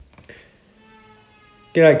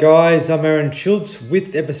G'day guys, I'm Aaron Schultz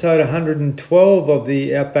with episode 112 of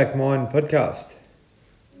the Outback Mind Podcast.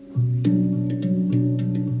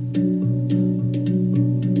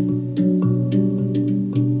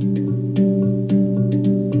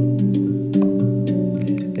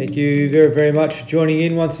 Thank you very, very much for joining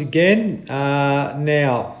in once again.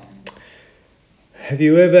 Now, have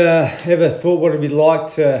you ever thought what it'd be like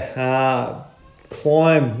to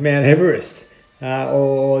climb Mt Everest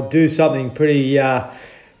or do something pretty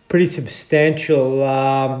substantial,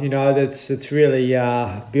 that's really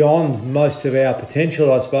beyond most of our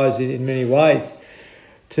potential, I suppose, in many ways.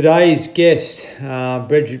 Today's guest,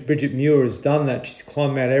 Brigette Muir, has done that. She's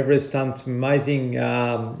climbed Mt Everest, done some amazing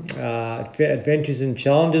adventures and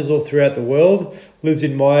challenges all throughout the world. Lives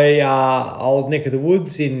in my old neck of the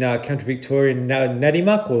woods in country Victoria,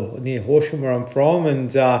 Nadimuck, or near Horsham, where I'm from,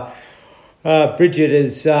 and Brigitte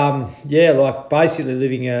is, basically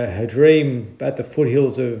living her dream at the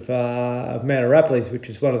foothills of Mt Everest, which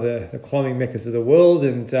is one of the climbing meccas of the world,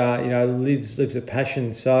 and lives a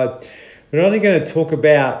passion. So we're not only going to talk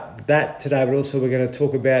about that today, but also we're going to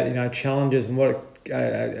talk about challenges and what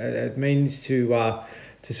it means to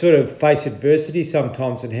sort of face adversity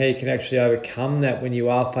sometimes, and how you can actually overcome that when you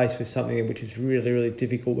are faced with something which is really, really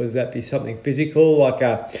difficult, whether that be something physical, like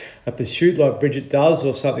a pursuit like Brigitte does,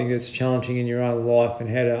 or something that's challenging in your own life, and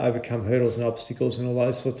how to overcome hurdles and obstacles and all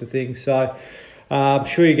those sorts of things. So I'm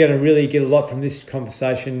sure you're going to really get a lot from this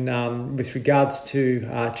conversation with regards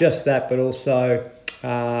to just that, but also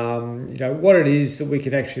what it is that we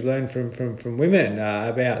can actually learn from women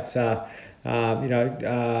about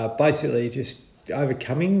basically just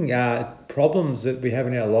overcoming problems that we have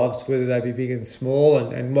in our lives, whether they be big and small,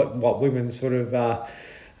 and what women sort of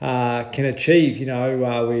can achieve. We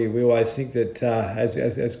always think that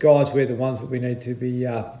as guys, we're the ones that we need to be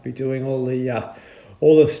doing all the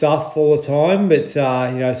stuff all the time, but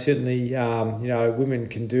certainly women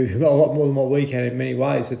can do a lot more than what we can in many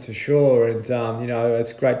ways, that's for sure. And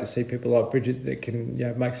it's great to see people like Brigitte that can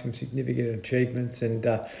make some significant achievements and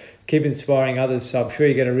keep inspiring others. So I'm sure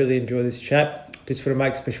you're going to really enjoy this chat. Just want to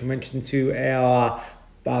make special mention to our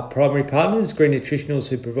primary partners, Green Nutritionals,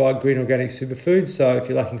 who provide green organic superfoods. So if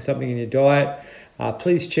you're lacking something in your diet,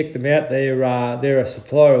 please check them out. They're a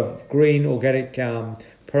supplier of green organic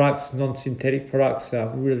products, non-synthetic products,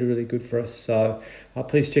 really, really good for us. So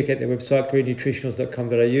please check out their website,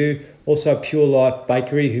 greennutritionals.com.au. Also Pure Life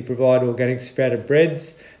Bakery, who provide organic sprouted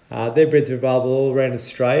breads. Their breads are available all around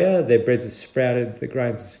Australia. Their breads are sprouted, the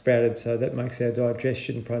grains are sprouted, so that makes our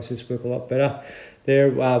digestion process work a lot better.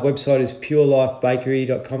 Their website is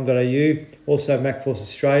purelifebakery.com.au. Also MacForce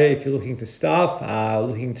Australia, if you're looking for staff,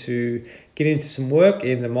 looking to get into some work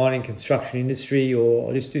in the mining construction industry,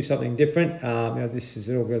 or just do something different. This is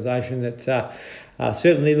an organisation that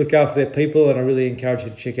certainly look after their people, and I really encourage you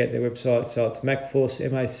to check out their website. So it's MacForce,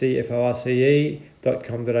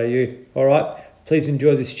 MACFORCE.com.au. All right. Please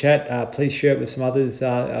enjoy this chat. Please share it with some others.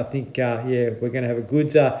 I think, we're going to have a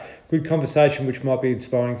good conversation, which might be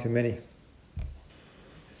inspiring to many.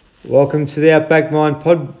 Welcome to the Outback Mind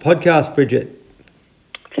Podcast, Brigitte.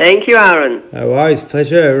 Thank you, Aaron. No worries,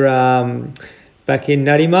 pleasure. Back in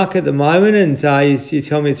Nadimuck at the moment, and you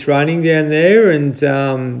tell me it's raining down there, and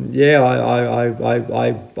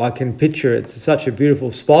I can picture it. It's such a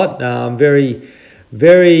beautiful spot. Very,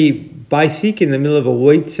 very basic in the middle of a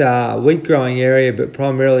wheat growing area, but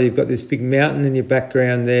primarily you've got this big mountain in your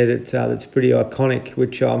background there that's pretty iconic,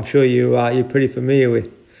 which I'm sure you're pretty familiar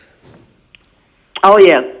with. Oh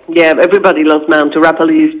yeah. Everybody loves Mt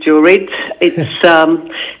Everest, Brigitte. It's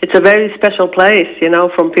a very special place,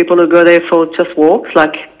 from people who go there for just walks,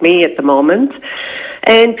 like me at the moment,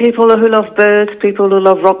 and people who love birds, people who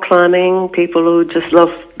love rock climbing, people who just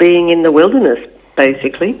love being in the wilderness.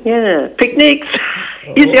 Basically, picnics.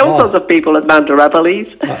 You see all sorts of people at Mt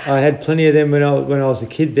Everest. I had plenty of them when I was a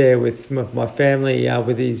kid there with my family,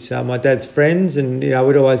 with my dad's friends, and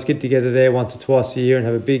we'd always get together there once or twice a year and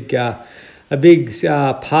have a big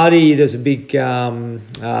party. There's a big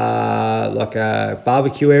like a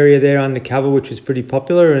barbecue area there undercover, which was pretty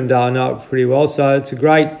popular, and I know it pretty well. So it's a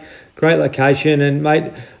great location, and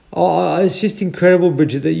mate. It's just incredible,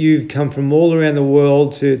 Brigitte, that you've come from all around the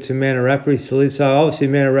world to Mt Everest to live. So obviously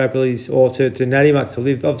Mt Everest, or to Nadimuck to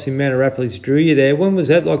live. Obviously Mt Everest drew you there. When was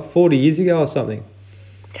that? Like 40 years ago or something?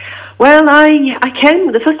 Well,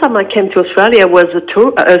 the first time I came to Australia was as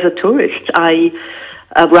a tourist. I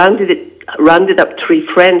rounded up 3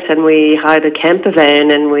 friends, and we hired a camper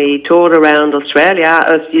van, and we toured around Australia,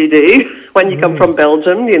 as you do when you come from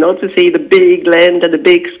Belgium, to see the big land and the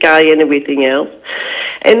big sky and everything else.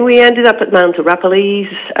 And we ended up at Mt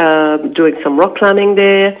Everest, doing some rock climbing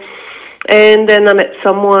there. And then I met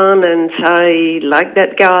someone, and I liked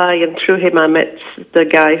that guy, and through him I met the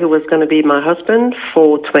guy who was going to be my husband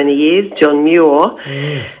for 20 years, John Muir.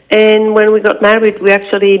 And when we got married, we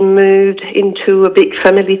actually moved into a big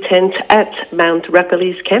family tent at Mt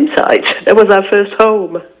Everest campsite. That was our first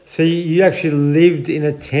home. So you actually lived in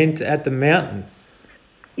a tent at the mountain?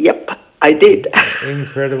 Yep, I did.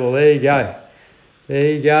 Incredible. There you go.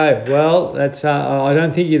 There you go. Well, that's. I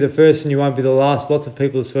don't think you're the first and you won't be the last. Lots of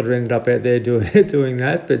people have sort of ended up out there doing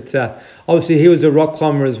that. But obviously he was a rock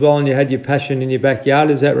climber as well, and you had your passion in your backyard.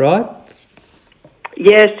 Is that right?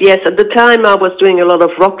 Yes. At the time I was doing a lot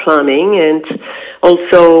of rock climbing and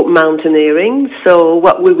also mountaineering. So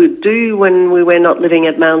what we would do when we were not living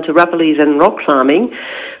at Mt Everest and rock climbing,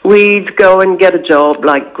 we'd go and get a job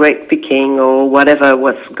like grape picking or whatever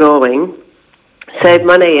was going, save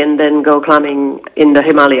money, and then go climbing in the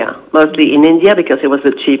Himalaya, mostly in India because it was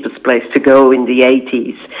the cheapest place to go in the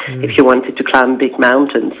 80s if you wanted to climb big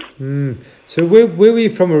mountains. So where were you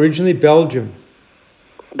from originally? Belgium?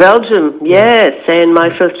 Belgium, yes, and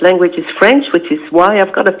my first language is French, which is why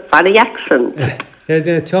I've got a funny accent.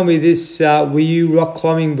 Now tell me this, were you rock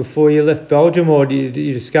climbing before you left Belgium, or did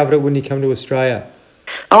you discover it when you came to Australia?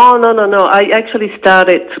 Oh, no. I actually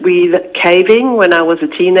started with caving when I was a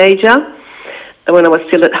teenager, when I was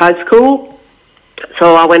still at high school.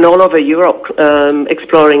 So I went all over Europe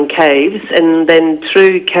exploring caves, and then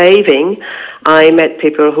through caving I met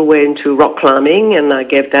people who were into rock climbing, and I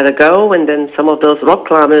gave that a go. And then some of those rock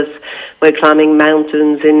climbers were climbing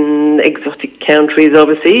mountains in exotic countries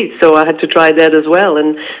overseas, so I had to try that as well.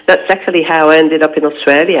 And that's actually how I ended up in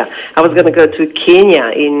Australia. I was going to go to Kenya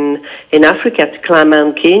in Africa to climb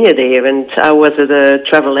Mount Kenya there, and I was at a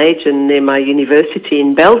travel agent near my university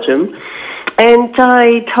in Belgium. And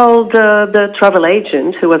I told the travel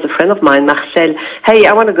agent, who was a friend of mine, Marcel, hey,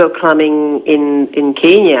 I want to go climbing in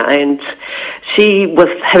Kenya. And she was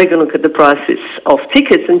having a look at the prices of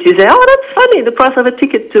tickets, and she said, oh, that's funny, the price of a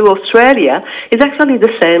ticket to Australia is actually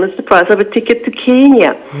the same as the price of a ticket to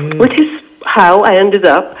Kenya, which is how I ended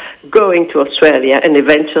up going to Australia and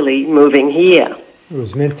eventually moving here. It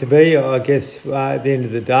was meant to be, I guess, at the end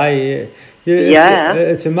of the day. Yeah,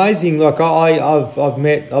 it's amazing. Like I've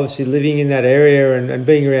met, obviously living in that area and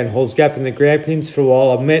being around Halls Gap and the Grampians for a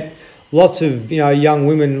while, I've met lots of young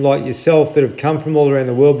women like yourself that have come from all around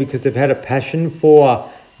the world because they've had a passion for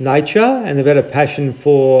nature and they've had a passion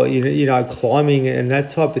for climbing and that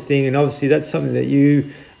type of thing. And obviously that's something that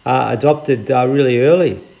you adopted really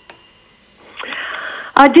early.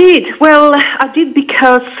 I did. Well, I did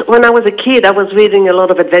because when I was a kid, I was reading a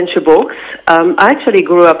lot of adventure books. I actually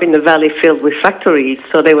grew up in a valley filled with factories,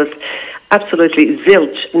 so there was absolutely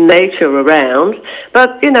zilch nature around.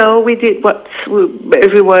 But, we did what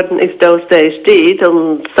everyone in those days did.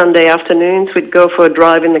 On Sunday afternoons, we'd go for a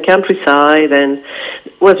drive in the countryside, and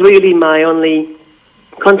it was really my only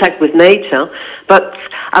contact with nature. But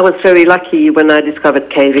I was very lucky when I discovered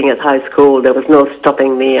caving at high school. There was no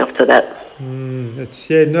stopping me after that. It's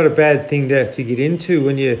not a bad thing to have to get into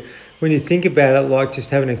when you think about it, like just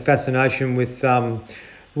having a fascination with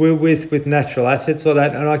natural assets like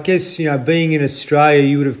that. And I guess being in Australia,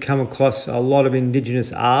 you would have come across a lot of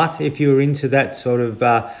Indigenous art if you were into that sort of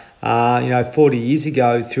 40 years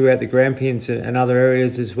ago throughout the Grampians and other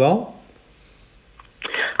areas as well.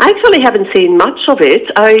 I actually haven't seen much of it.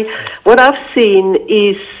 What I've seen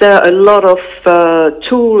is a lot of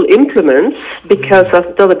tool implements because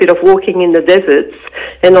I've done a bit of walking in the deserts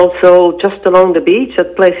and also just along the beach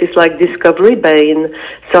at places like Discovery Bay in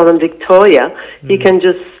southern Victoria. You can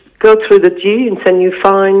just go through the dunes and you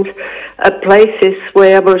find places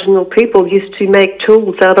where Aboriginal people used to make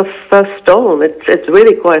tools out of stone. It's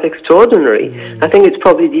really quite extraordinary. I think it's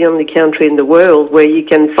probably the only country in the world where you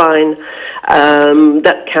can find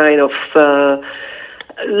that kind of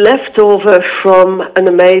leftover from an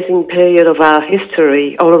amazing period of our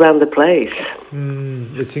history all around the place.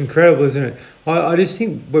 It's incredible, isn't it? I just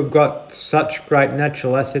think we've got such great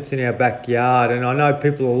natural assets in our backyard, and I know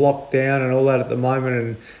people are locked down and all that at the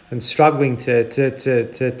moment and struggling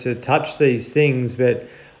to touch these things, but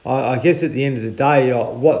I guess at the end of the day,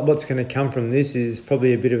 what's going to come from this is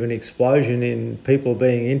probably a bit of an explosion in people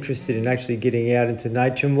being interested in actually getting out into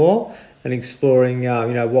nature more and exploring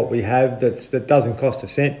what we have that doesn't cost a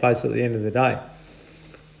cent basically at the end of the day.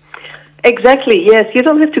 Exactly, yes. You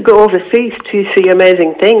don't have to go overseas to see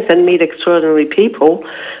amazing things and meet extraordinary people.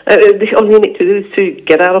 All you need to do is to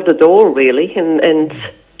get out of the door, really, and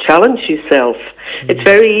challenge yourself. It's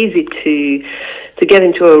very easy to get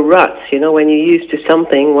into a rut, when you're used to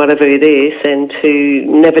something, whatever it is, and to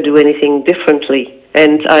never do anything differently.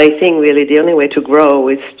 And I think really the only way to grow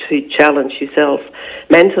is to challenge yourself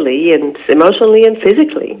mentally and emotionally and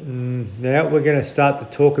physically. Now we're going to start to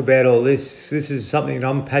talk about all this. This is something that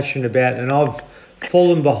I'm passionate about, and I've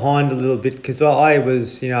fallen behind a little bit because I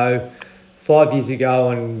was, 5 years ago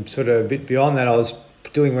and sort of a bit beyond that, I was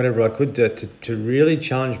doing whatever I could to really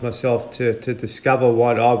challenge myself to discover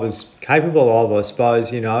what I was capable of, I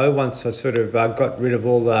suppose, once I sort of got rid of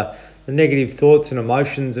all the negative thoughts and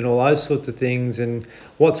emotions and all those sorts of things, and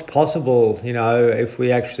what's possible, if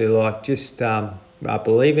we actually just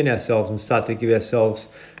believe in ourselves and start to give ourselves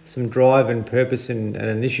some drive and purpose and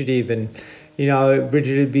initiative. And,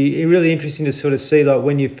 Brigitte, it'd be really interesting to sort of see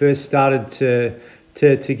when you first started to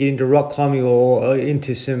get into rock climbing or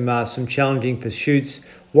into some challenging pursuits,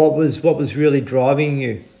 what was really driving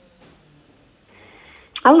you?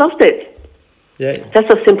 I loved it. Yeah. That's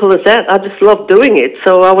as simple as that. I just loved doing it,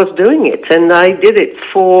 so I was doing it, and I did it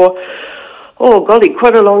for,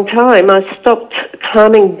 quite a long time. I stopped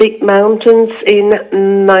climbing big mountains in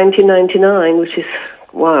 1999, which is,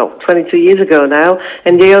 22 years ago now,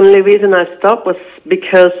 and the only reason I stopped was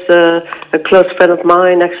because a close friend of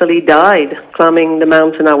mine actually died climbing the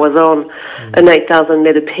mountain I was on, an 8,000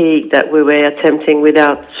 meter peak that we were attempting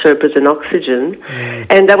without Sherpas and oxygen,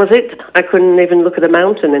 and that was it. I couldn't even look at the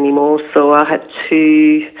mountain anymore, so I had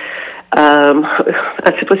to,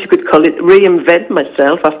 I suppose you could call it, reinvent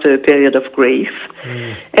myself after a period of grief,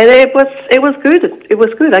 and it was good. It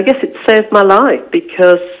was good. I guess it saved my life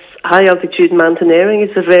because high altitude mountaineering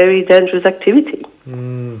is a very dangerous activity.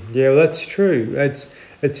 Yeah, well, that's true.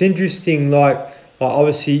 It's interesting.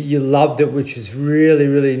 Obviously, you loved it, which is really,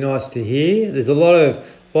 really nice to hear. There's a lot of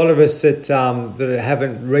us that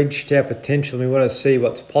haven't reached our potential. We want to see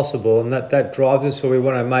what's possible, and that drives us. Or we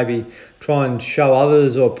want to maybe try and show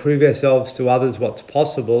others or prove ourselves to others what's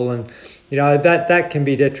possible, and that can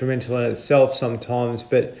be detrimental in itself sometimes.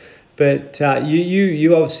 But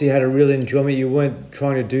you obviously had a real enjoyment. You weren't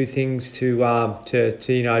trying to do things to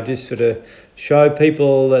just sort of show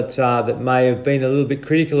people that may have been a little bit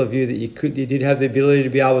critical of you that you did have the ability to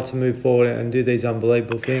be able to move forward and do these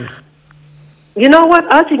unbelievable things. You know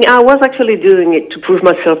what? I think I was actually doing it to prove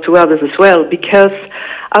myself to others as well, because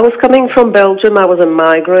I was coming from Belgium. I was a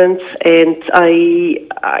migrant, and I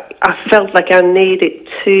felt like I needed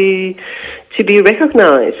to be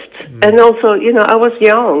recognized. And also, I was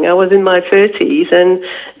young. I was in my 30s,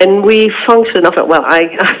 and we functioned.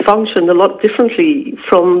 I functioned a lot differently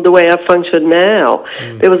from the way I function now.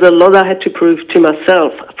 There was a lot I had to prove to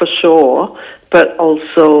myself, for sure, but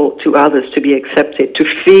also to others, to be accepted, to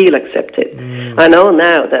feel accepted. I know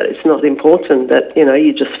now that it's not important, that,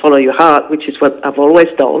 you just follow your heart, which is what I've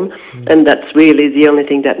always done, and that's really the only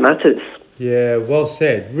thing that matters. Yeah, well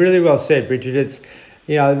said. Really well said, Brigitte. It's,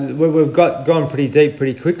 we've gone pretty deep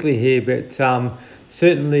pretty quickly here, but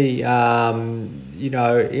certainly, in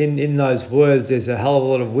those words, there's a hell of a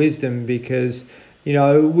lot of wisdom, because, we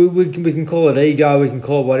can call it ego, we can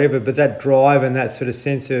call it whatever, but that drive and that sort of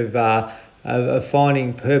sense of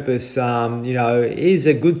finding purpose, is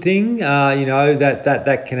a good thing.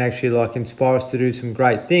 That can actually inspire us to do some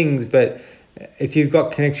great things. But if you've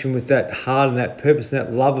got connection with that heart and that purpose and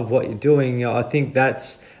that love of what you're doing, I think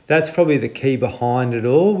that's probably the key behind it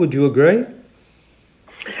all. Would you agree?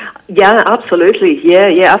 Yeah, absolutely.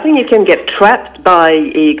 Yeah. I think you can get trapped by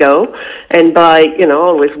ego and by,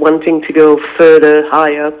 always wanting to go further,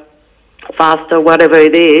 higher, faster, whatever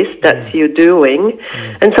it is that you're doing.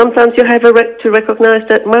 And sometimes you have to recognize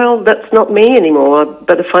that, that's not me anymore. I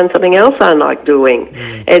better find something else I like doing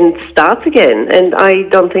and start again. And I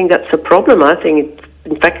don't think that's a problem. I think it's,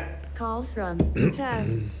 in fact... Call from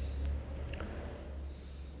Chad.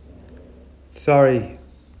 Sorry.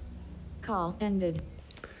 Call ended.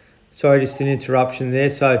 Sorry, just an interruption there.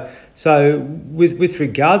 So with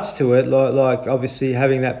regards to it, like obviously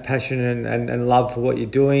having that passion and love for what you're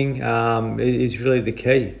doing is really the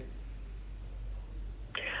key.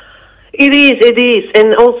 It is.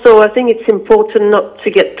 And also I think it's important not to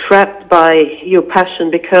get trapped by your passion,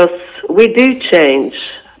 because we do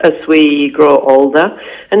change as we grow older,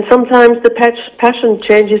 and sometimes the passion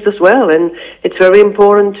changes as well, and it's very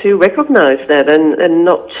important to recognize that and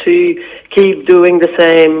not to keep doing the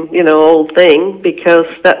same, old thing, because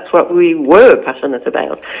that's what we were passionate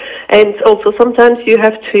about. And also sometimes you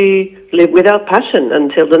have to live without passion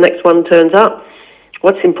until the next one turns up.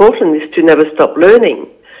 What's important is to never stop learning.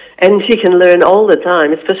 And you can learn all the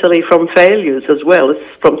time, especially from failures as well as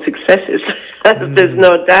from successes. There's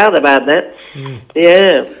no doubt about that.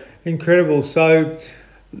 Yeah. Incredible. So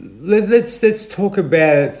let's talk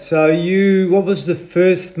about it. So what was the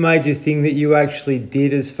first major thing that you actually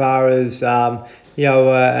did as far as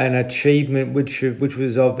an achievement which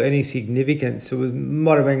was of any significance. It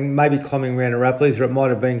might have been maybe climbing Mount Everest, or it might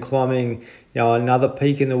have been climbing another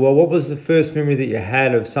peak in the world. What was the first memory that you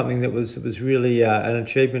had of something that was really an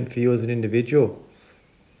achievement for you as an individual?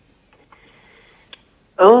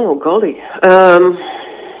 Oh, golly.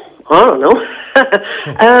 I don't know.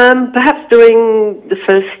 Perhaps doing the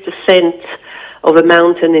first ascent of a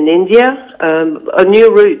mountain in India, a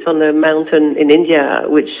new route on a mountain in India,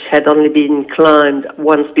 which had only been climbed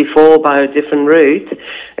once before by a different route,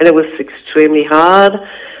 and it was extremely hard.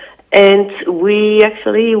 And we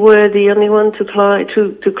actually were the only one to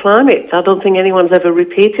climb it. I don't think anyone's ever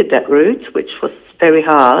repeated that route, which was very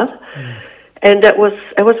hard. And it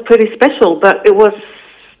was pretty special, but it was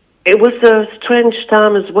a strange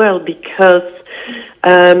time as well, because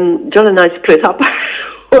John and I split up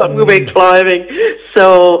while we were climbing.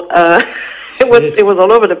 So it was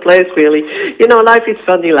all over the place, really. Life is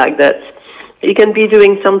funny like that. You can be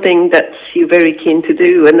doing something that you're very keen to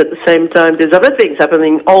do, and at the same time there's other things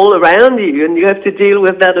happening all around you, and you have to deal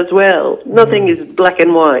with that as well. Nothing is black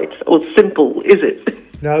and white or simple, is it?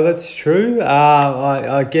 No, that's true.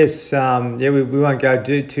 I guess, we won't go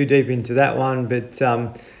too deep into that one, but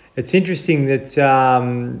it's interesting that,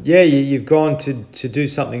 you've gone to do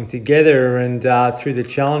something together, and through the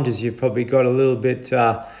challenges you've probably got a little bit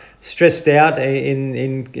stressed out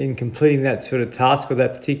in completing that sort of task or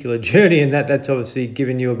that particular journey, and that's obviously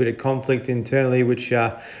given you a bit of conflict internally, which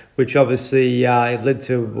obviously led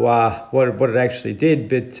to what it actually did.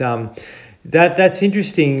 But that's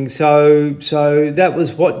interesting. So that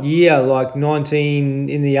was what year? Like 19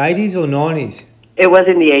 in the 80s or 90s? It was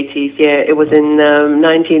in the 80s. Yeah, it was in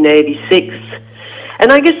 1986,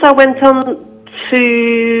 and I guess I went on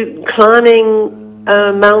to climbing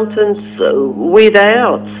mountains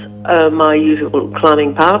without my usual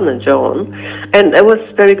climbing partner, John, and it was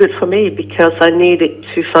very good for me because I needed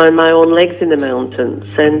to find my own legs in the mountains,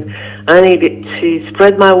 and I needed to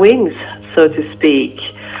spread my wings, so to speak.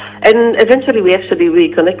 And eventually we actually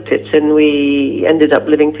reconnected, and we ended up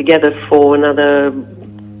living together for another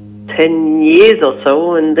 10 years or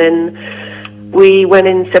so, and then we went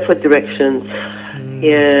in separate directions.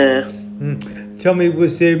 Yeah. Tell me,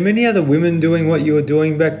 was there many other women doing what you were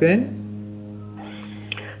doing back then?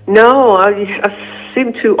 No, I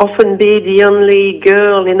seem to often be the only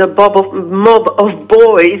girl in a mob of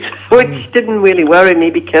boys, which didn't really worry me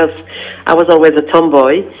because I was always a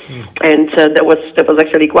tomboy, and that was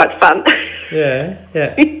actually quite fun. Yeah.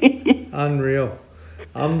 Unreal,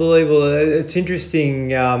 unbelievable. It's interesting.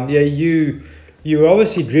 You were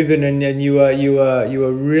obviously driven, and you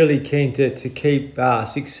were really keen to keep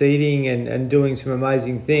succeeding and doing some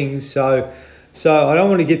amazing things. So I don't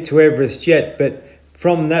want to get to Everest yet, but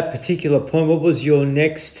from that particular point, what was your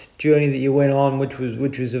next journey that you went on, which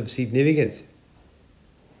was of significance?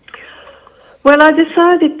 Well, I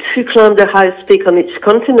decided to climb the highest peak on each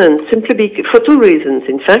continent for two reasons,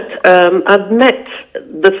 in fact. I'd met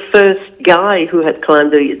the first guy who had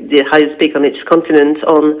climbed the highest peak on each continent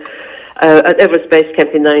at Everest Base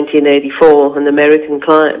Camp in 1984, an American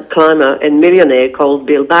climber and millionaire called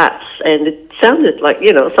Bill Batts, and it sounded like,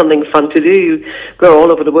 something fun to do, go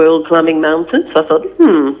all over the world climbing mountains. So I thought,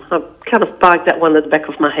 I've kind of parked that one at the back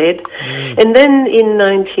of my head. And then in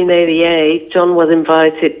 1988, John was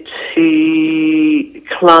invited to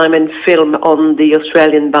climb and film on the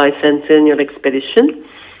Australian bicentennial expedition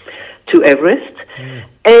to Everest.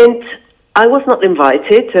 And I was not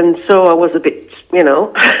invited, and so I was a bit,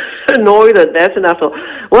 annoyed at that, and I thought,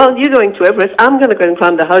 well, you're going to Everest, I'm going to go and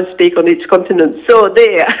climb the highest peak on each continent, so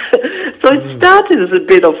there. So it started as a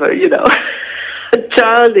bit of a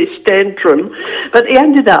childish tantrum, but it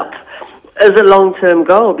ended up as a long-term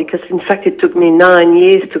goal, because in fact it took me 9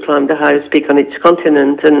 years to climb the highest peak on each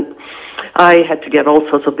continent, and I had to get all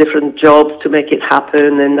sorts of different jobs to make it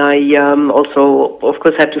happen, and I also, of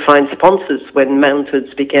course, had to find sponsors when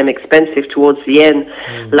mountains became expensive towards the end,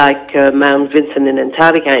 like Mount Vincent in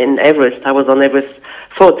Antarctica and Everest. I was on Everest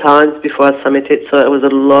 4 times before I summited, so it was a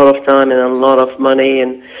lot of time and a lot of money,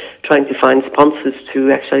 and trying to find sponsors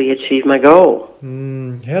to actually achieve my goal.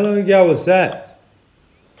 How long ago was that?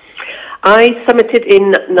 I summited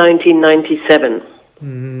in 1997.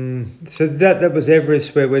 So that was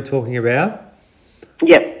Everest where we're talking about?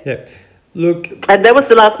 Yeah. Look, and that was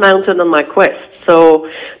the last mountain on my quest. So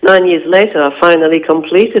 9 years later, I finally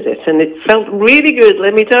completed it, and it felt really good,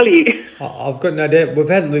 let me tell you. I've got no doubt. We've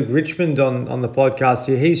had Luke Richmond on the podcast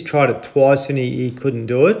here. He's tried it twice and he couldn't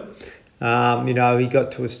do it. He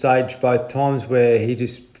got to a stage both times where he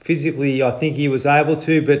just physically, I think he was able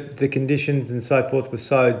to, but the conditions and so forth were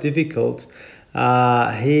so difficult.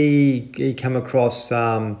 He came across,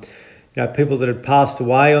 people that had passed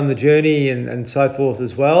away on the journey and so forth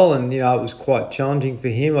as well. And, it was quite challenging for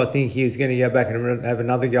him. I think he was going to go back and have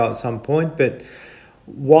another go at some point. But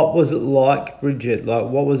what was it like, Brigitte? Like,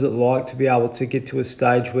 what was it like to be able to get to a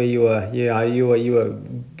stage where you were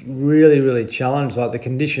really, really challenged? Like the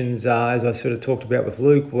conditions, as I sort of talked about with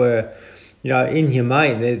Luke, were,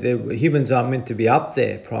 inhumane. Humans aren't meant to be up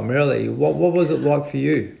there primarily. What was it like for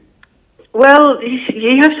you? Well,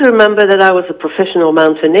 you have to remember that I was a professional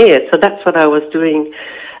mountaineer, so that's what I was doing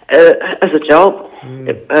as a job,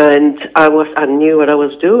 and I knew what I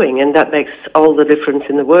was doing, and that makes all the difference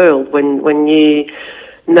in the world when you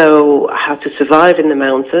know how to survive in the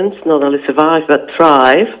mountains, not only survive but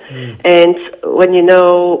thrive, and when you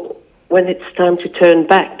know when it's time to turn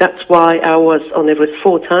back. That's why I was on Everest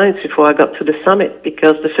 4 times before I got to the summit,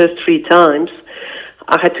 because the first 3 times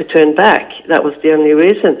I had to turn back. That was the only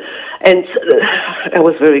reason. And I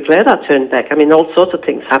was very glad I turned back. I mean, all sorts of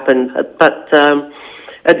things happened. But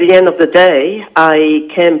at the end of the day, I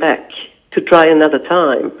came back to try another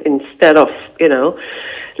time instead of,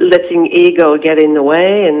 letting ego get in the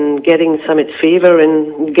way and getting summit fever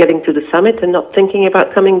and getting to the summit and not thinking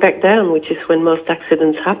about coming back down, which is when most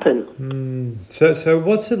accidents happen. So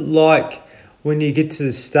what's it like when you get to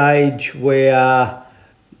the stage where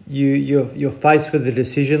you're faced with a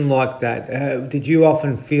decision like that? Did you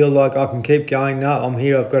often feel like I can keep going? No, I'm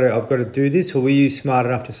here. I've got to do this. Or were you smart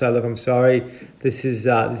enough to say, look, I'm sorry, this is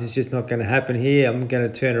just not going to happen here. I'm going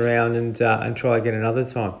to turn around and try again another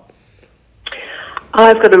time.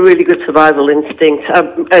 I've got a really good survival instinct,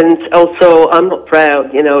 and also I'm not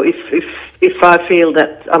proud. If I feel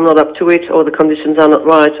that I'm not up to it or the conditions are not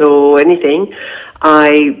right or anything,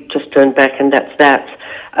 I just turn back, and that's that.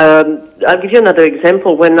 I'll give you another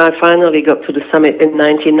example. When I finally got to the summit in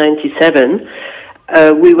 1997,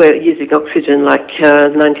 we were using oxygen like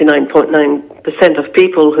 99.9% of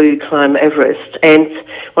people who climb Everest. And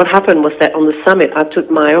what happened was that on the summit, I took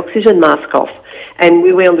my oxygen mask off, and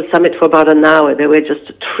we were on the summit for about an hour. There were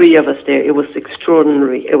just 3 of us there. It was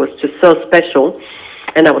extraordinary. It was just so special.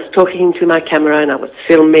 And I was talking to my camera, and I was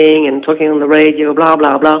filming and talking on the radio, blah,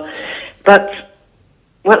 blah, blah. But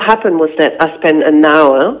what happened was that I spent an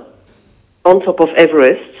hour on top of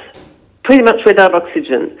Everest, pretty much without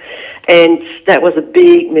oxygen. And that was a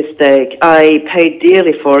big mistake. I paid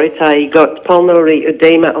dearly for it. I got pulmonary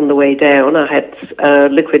edema on the way down. I had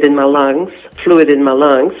liquid in my lungs, fluid in my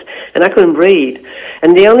lungs, and I couldn't breathe.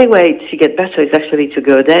 And the only way to get better is actually to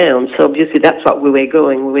go down. So obviously that's what we were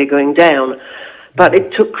going. We were going down. But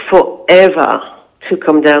it took forever to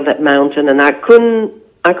come down that mountain, and I couldn't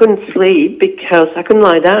sleep because I couldn't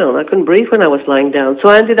lie down. I couldn't breathe when I was lying down. So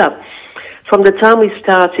I ended up, from the time we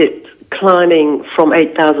started climbing from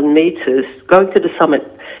 8,000 meters, going to the summit,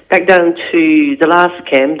 back down to the last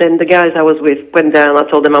camp, then the guys I was with went down. I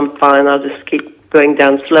told them I'm fine, I'll just keep going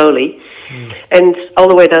down slowly. And all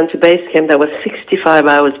the way down to base camp, that was 65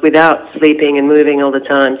 hours without sleeping and moving all the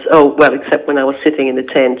time. Oh, well, except when I was sitting in the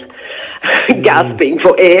tent, gasping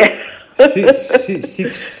for air.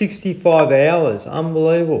 65 hours,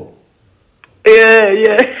 unbelievable.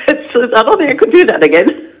 Yeah. I don't think I could do that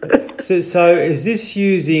again. So is this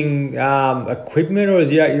using equipment, or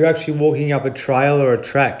is you're actually walking up a trail or a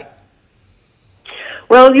track?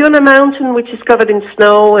 Well, you're on a mountain which is covered in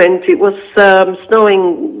snow, and it was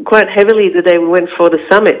snowing quite heavily the day we went for the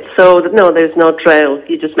summit. So no, there's no trail.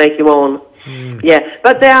 You just make your own. Yeah,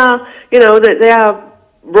 but there are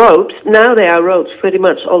ropes. Now there are ropes pretty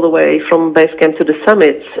much all the way from base camp to the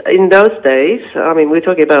summit. In those days, I mean, we're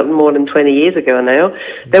talking about more than 20 years ago now,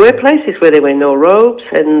 there were places where there were no ropes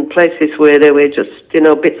and places where there were just,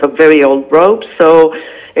 bits of very old ropes. So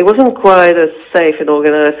it wasn't quite as safe and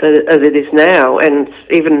organized as it is now. And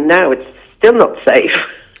even now, it's still not safe.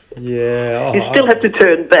 Yeah. You still have to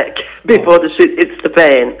turn back before the shit hits the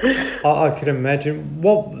fan. I could imagine.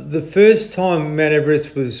 The first time Mount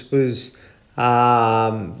Everest was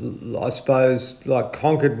I suppose,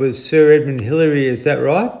 conquered was Sir Edmund Hillary, is that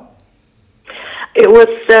right? It was,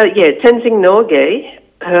 Tenzing Norgay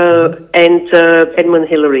and Edmund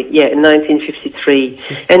Hillary, in 1953.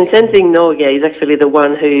 And Tenzing Norgay is actually the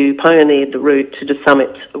one who pioneered the route to the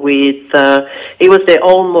summit with, he was there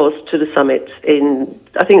almost to the summit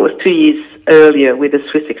I think it was 2 years earlier with the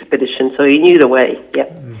Swiss expedition, so he knew the way, yeah.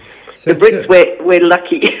 So the Brits were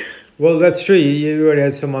lucky. Well, that's true. You already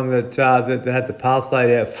had someone that had the path laid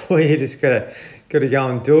out for you. You just got to go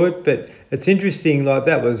and do it. But it's interesting.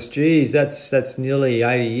 That's nearly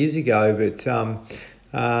 80 years ago. But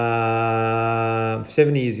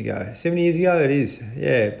 70 years ago. 70 years ago it is.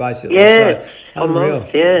 Yeah, basically. Yeah, So, unreal.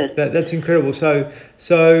 almost, yeah. That's incredible. So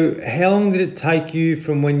how long did it take you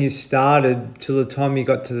from when you started till the time you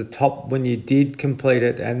got to the top when you did complete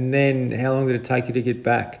it, and then how long did it take you to get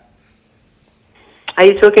back? Are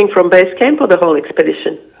you talking from base camp or the whole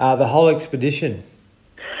expedition? The whole expedition.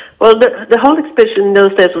 Well, the whole expedition in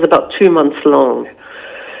those days was about 2 months long.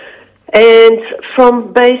 And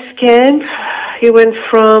from base camp, you went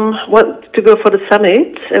from to go for the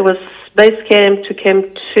summit. It was base camp to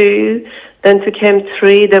camp 2, then to camp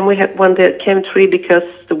 3. Then we had one day at camp 3 because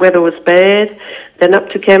the weather was bad. Then up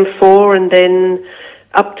to camp 4, and then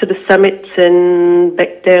up to the summit and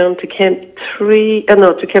back down to camp 3.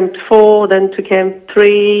 To camp 4, then to camp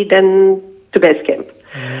 3, then to base camp.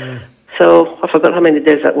 So I forgot how many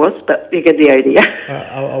days that was, but you get the idea.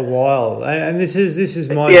 A while, and this is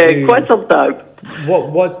my view. Quite some time.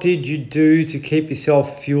 What did you do to keep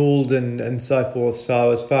yourself fueled and so forth?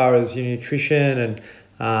 So as far as your nutrition and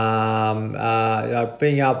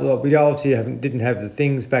being able, we obviously didn't have the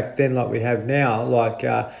things back then like we have now, like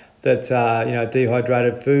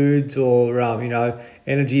dehydrated foods or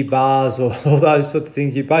energy bars or all those sorts of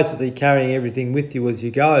things. You're basically carrying everything with you as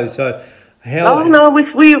you go. So. We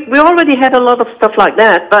already had a lot of stuff like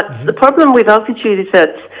that, but the problem with altitude is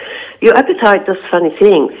that your appetite does funny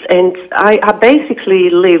things, and I basically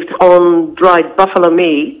lived on dried buffalo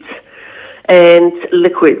meat and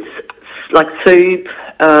liquids, like soup.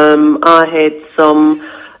 I had some...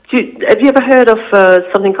 Have you ever heard of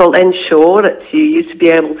something called Ensure that you used to be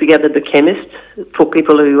able to get at the chemist for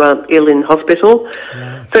people who are ill in hospital?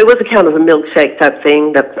 Yeah. So it was a kind of a milkshake type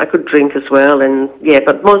thing that I could drink as well,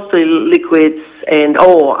 but mostly liquids. And I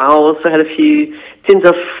also had a few tins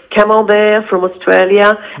of camembert from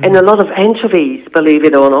Australia and a lot of anchovies, believe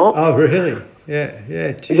it or not. Oh, really?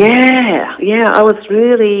 Yeah. Geez. Yeah. I was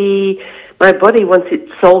really... My body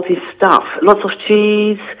wanted salty stuff. Lots of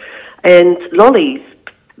cheese and lollies.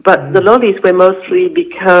 But the lollies were mostly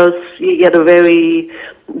because you get a very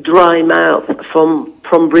dry mouth from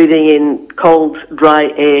breathing in cold,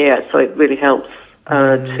 dry air. So it really helps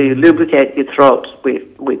to lubricate your throat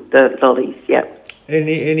with the lollies. Yeah.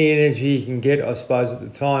 Any energy you can get, I suppose, at the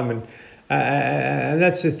time, and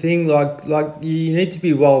that's the thing. Like you need to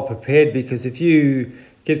be well prepared, because if you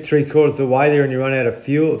get 3/4 of the way there and you run out of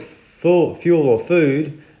fuel or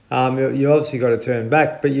food. You obviously got to turn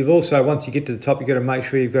back, but you've also, once you get to the top, you've got to make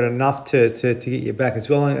sure you've got enough to get you back as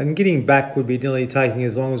well. And getting back would be nearly taking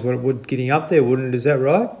as long as what it would getting up there, wouldn't it? Is that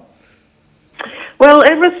right? Well,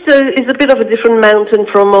 Everest is a bit of a different mountain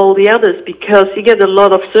from all the others, because you get a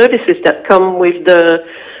lot of services that come with the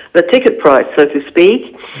ticket price, so to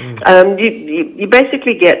speak. You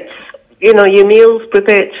basically get... your meals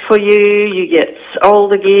prepared for you, you get all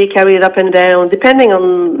the gear carried up and down, depending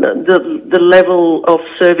on the level of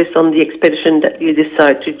service on the expedition that you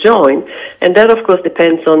decide to join. And that, of course,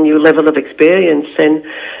 depends on your level of experience and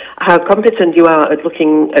how competent you are at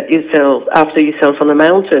looking at yourself, after yourself on a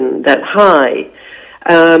mountain that high.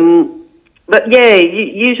 But yeah,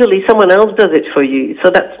 usually someone else does it for you,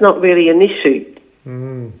 so that's not really an issue.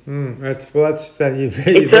 It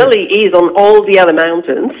certainly is on all the other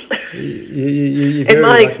mountains. In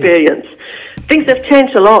my experience, things have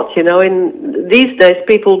changed a lot. In these days,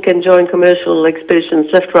 people can join commercial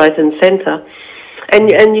expeditions left, right, and centre,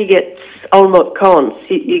 and you get all mod cons.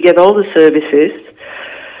 You get all the services,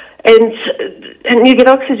 and you get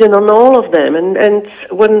oxygen on all of them. And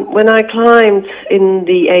when I climbed in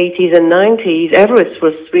the 80s and 90s, Everest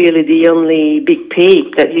was really the only big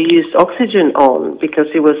peak that you used oxygen on, because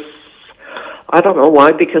it was, I don't know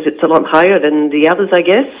why, because it's a lot higher than the others, I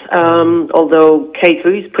guess, although K2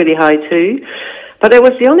 is pretty high too. But it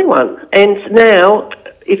was the only one. And now,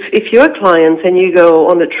 if you're a client and you go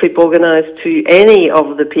on a trip organized to any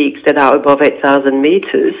of the peaks that are above 8,000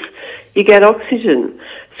 meters, you get oxygen.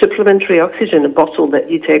 Supplementary oxygen, a bottle that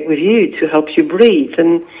you take with you to help you breathe.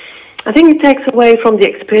 And I think it takes away from the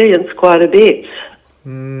experience quite a bit.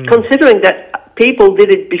 Considering that people did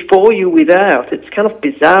it before you without, it's kind of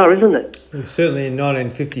bizarre, isn't it? Well, certainly in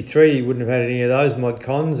 1953 you wouldn't have had any of those mod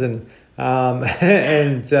cons, and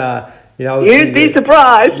you'd be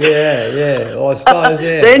surprised. Yeah, well, I suppose,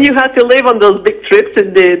 yeah. Then you had to live on those big trips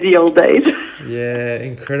in the old days. Yeah,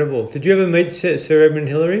 incredible. Did you ever meet Sir Edmund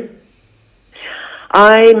Hillary?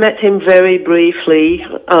 I met him very briefly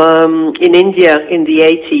in India in the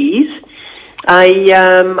 80s.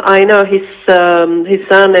 I know his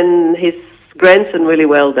son and his grandson really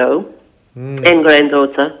well, though, and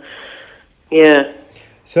granddaughter. Yeah.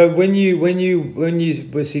 So when you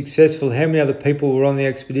were successful, how many other people were on the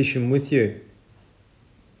expedition with you?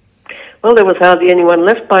 Well, there was hardly anyone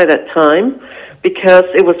left by that time because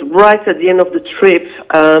it was right at the end of the trip.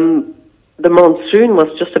 The monsoon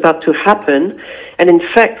was just about to happen. And in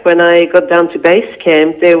fact, when I got down to base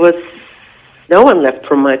camp, there was no one left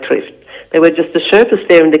from my trip. There were just the Sherpas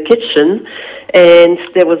there in the kitchen, and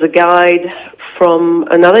there was a guide from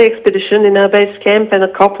another expedition in our base camp and a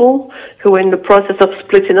couple who were in the process of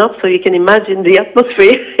splitting up, so you can imagine the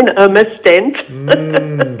atmosphere in our mess tent.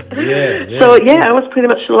 I was pretty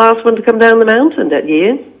much the last one to come down the mountain that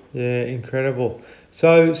year. Yeah, incredible.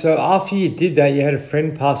 So after you did that, you had a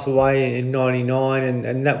friend pass away in 99,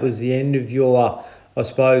 and that was the end of your, I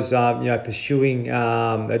suppose, pursuing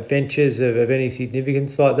adventures of any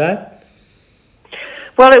significance like that?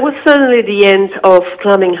 Well, it was certainly the end of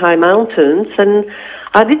climbing high mountains, and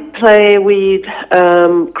I did play with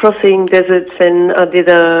crossing deserts, and I did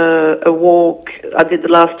a walk. I did the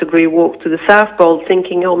last degree walk to the South Pole,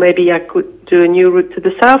 thinking, oh, maybe I could do a new route to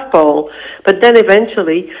the South Pole. But then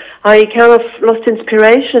eventually I kind of lost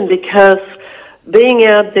inspiration because being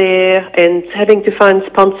out there and having to find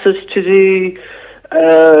sponsors to do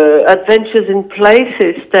adventures in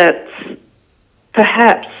places that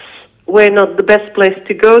perhaps were not the best place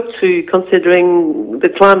to go to, considering the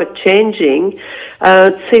climate changing,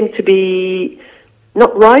 seemed to be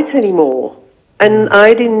not right anymore. And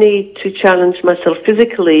I didn't need to challenge myself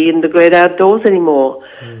physically in the great outdoors anymore.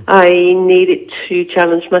 I needed to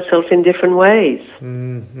challenge myself in different ways.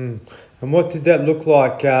 Mm-hmm. And what did that look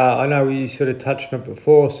like? I know you sort of touched on it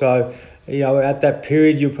before, so at that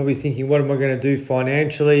period you're probably thinking, what am I going to do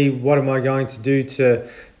financially? What am I going to do to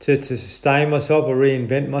sustain myself or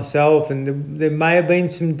reinvent myself? And there may have been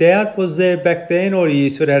some doubt, was there back then, or you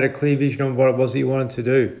sort of had a clear vision on what it was that you wanted to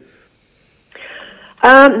do?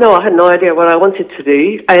 No, I had no idea what I wanted to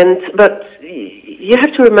do, but you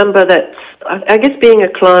have to remember that I guess being a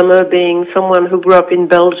climber, being someone who grew up in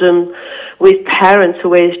Belgium with parents who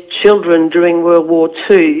were children during World War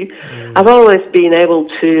II, I've always been able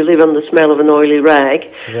to live on the smell of an oily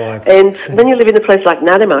rag. Survive. And when you live in a place like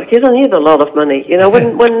Nadimak, you don't need a lot of money.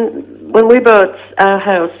 When we bought our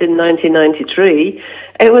house in 1993,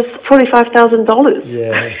 it was $45,000.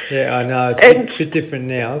 Yeah, I know. It's a bit different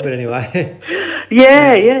now, but anyway.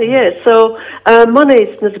 Yeah. So money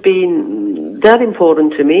has not been that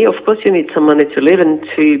important to me. Of course, you need some money to live and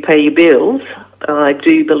to pay your bills. I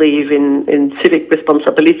do believe in civic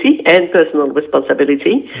responsibility and personal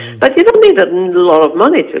responsibility, but you don't need a lot of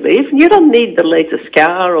money to live. You don't need the latest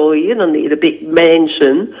car, or you don't need a big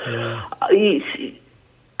mansion.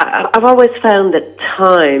 I've always found that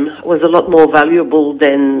time was a lot more valuable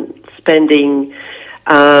than spending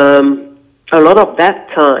a lot of that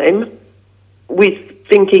time with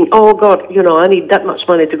thinking, oh God, I need that much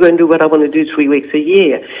money to go and do what I want to do 3 weeks a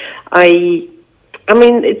year. I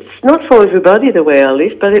mean, it's not for everybody the way I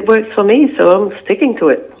live, but it works for me, so I'm sticking to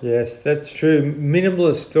it. Yes, that's true.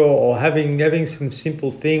 Minimalist or having some simple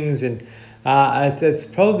things, and it's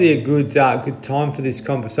probably a good time for this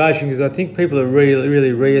conversation, because I think people are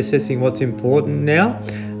really reassessing what's important now.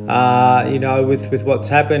 With what's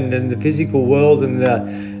happened in the physical world and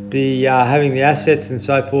the having the assets and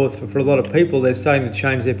so forth, for a lot of people, they're starting to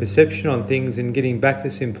change their perception on things and getting back to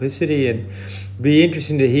simplicity. And be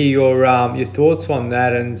interesting to hear your thoughts on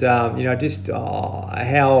that, and how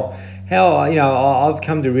I've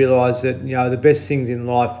come to realise that the best things in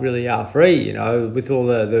life really are free. With all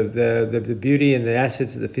the beauty and the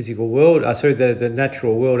assets that the physical world, the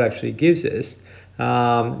natural world actually gives us.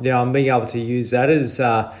 I'm being able to use that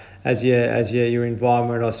as your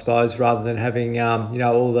environment, I suppose, rather than having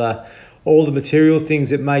all the material things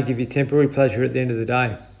that may give you temporary pleasure at the end of the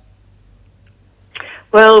day.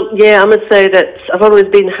 Well, yeah, I must say that I've always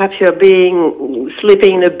been happier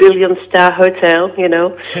sleeping in a billion-star hotel,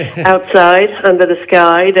 outside under the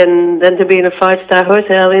sky, than to be in a 5-star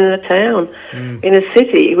hotel in a town, in a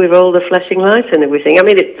city with all the flashing lights and everything. I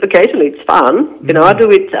mean, occasionally it's fun. I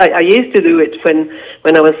do it. I used to do it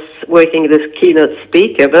when I was working as a keynote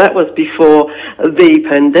speaker, but that was before the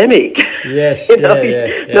pandemic. Yes,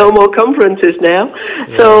 No more conferences now.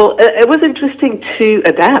 Yeah. So it was interesting to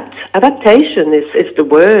adapt. Adaptation is the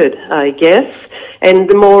word, I guess. And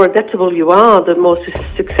the more adaptable you are, the more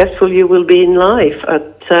successful you will be in life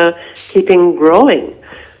at keeping growing.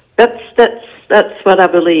 That's what I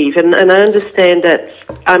believe. And I understand that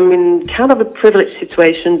I'm in kind of a privileged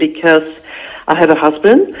situation because I have a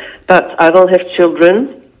husband, but I don't have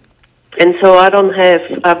children. And so I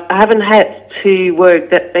haven't had to work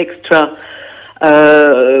that extra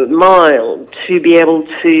mile to be able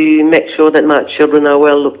to make sure that my children are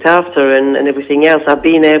well looked after and everything else. I've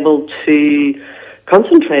been able to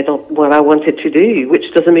concentrate on what I wanted to do, which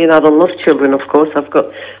doesn't mean I don't love children, of course. I've got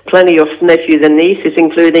plenty of nephews and nieces,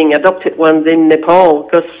 including adopted ones in Nepal,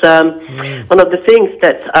 because one of the things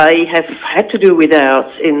that I have had to do without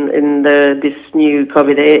in this new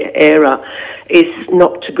COVID era is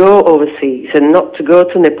not to go overseas and not to go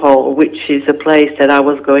to Nepal, which is a place that I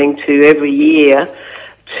was going to every year,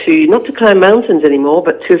 to not to climb mountains anymore,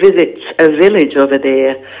 but to visit a village over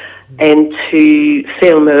there and to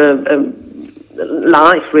film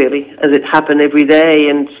life, really, as it happened every day.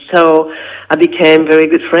 And so I became very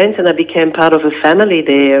good friends, and I became part of a family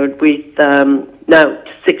there with now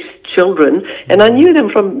 6 children. And I knew them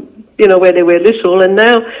from, where they were little, and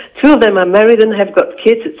now 2 of them are married and have got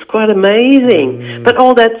kids. It's quite amazing. But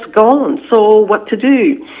all that's gone. So what to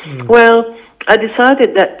do? Well, I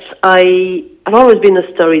decided that I've always been a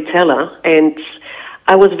storyteller, and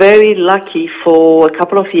I was very lucky. For a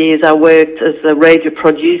couple of years, I worked as a radio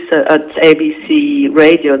producer at ABC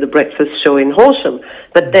Radio, the breakfast show in Horsham.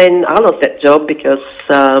 But then I lost that job because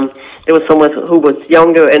there was someone who was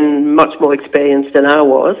younger and much more experienced than I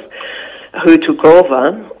was who took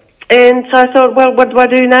over. And so I thought, well, what do I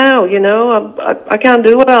do now? I can't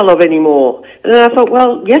do what I love anymore. And then I thought,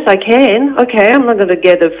 well, yes, I can. Okay, I'm not going to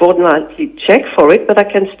get a fortnightly check for it, but I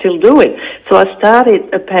can still do it. So I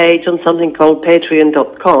started a page on something called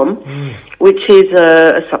patreon.com, which is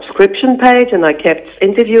a subscription page, and I kept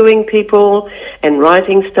interviewing people and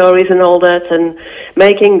writing stories and all that, and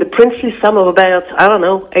making the princely sum of about,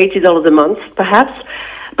 $80 a month, perhaps.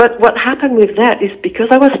 But what happened with that is, because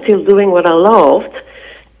I was still doing what I loved,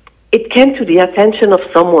 it came to the attention of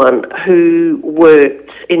someone who worked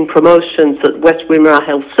in promotions at West Wimmera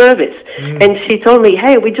Health Service. And she told me,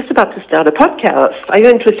 hey, we're just about to start a podcast. Are you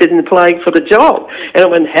interested in applying for the job? And I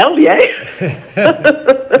went, hell yeah.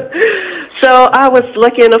 So I was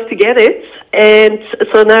lucky enough to get it. And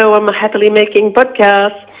so now I'm happily making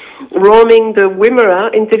podcasts, roaming the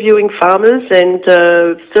Wimmera, interviewing farmers and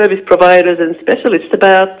service providers and specialists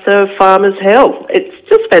about farmers' health. It's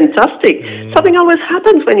just fantastic. Something always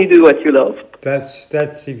happens when you do what you love.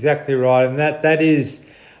 That's exactly right, and that is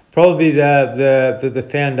probably the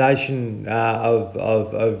foundation of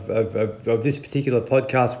this particular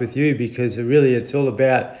podcast with you, because really it's all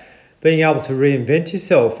about being able to reinvent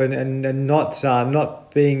yourself and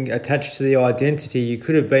not being attached to the identity. You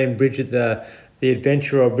could have been Brigitte the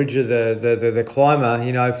adventurer, or Brigitte the climber,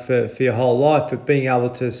 for your whole life, but being able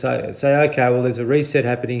to say, okay, well, there's a reset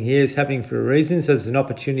happening here. It's happening for a reason, so there's an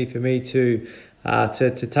opportunity for me to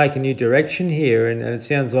take a new direction here, and it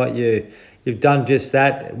sounds like you've done just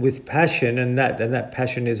that with passion, and that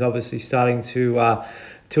passion is obviously starting to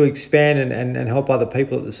expand and help other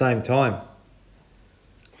people at the same time.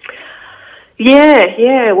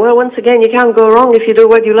 Yeah. Well, once again, you can't go wrong if you do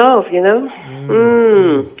what you love,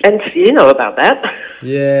 And you know about that.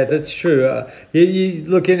 Yeah, that's true. You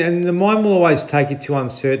look, and the mind will always take you to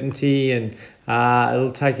uncertainty, and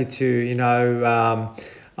it'll take you to,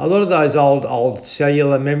 a lot of those old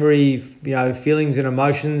cellular memory, feelings and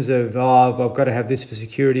emotions of, I've got to have this for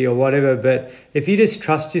security or whatever. But if you just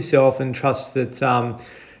trust yourself and trust that,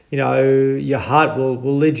 your heart will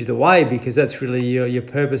lead you the way, because that's really your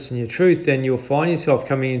purpose and your truth, then you'll find yourself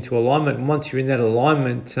coming into alignment. And once you're in that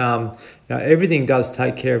alignment, everything does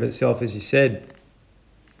take care of itself, as you said.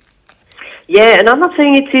 Yeah, and I'm not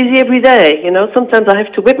saying it's easy every day. Sometimes I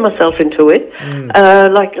have to whip myself into it,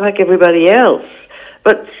 like everybody else.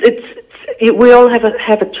 But we all have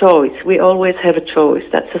a choice. We always have a choice.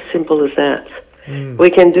 That's as simple as that. We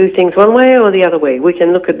can do things one way or the other way. We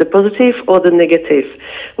can look at the positive or the negative.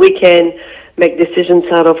 We can make decisions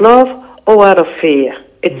out of love or out of fear.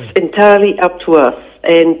 It's entirely up to us.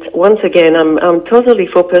 And once again, I'm totally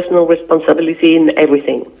for personal responsibility in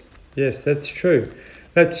everything. Yes, that's true.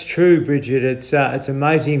 That's true, Brigitte. It's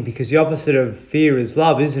amazing, because the opposite of fear is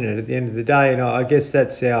love, isn't it, at the end of the day? And I guess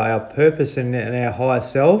that's our purpose and our higher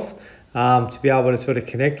self, to be able to sort of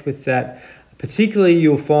connect with that. Particularly,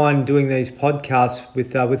 you'll find doing these podcasts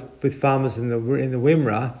with farmers in the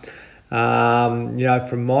Wimmera.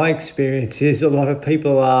 From my experiences, a lot of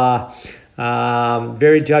people are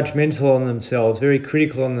very judgmental on themselves, very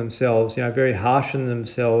critical on themselves, very harsh on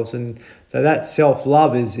themselves, and that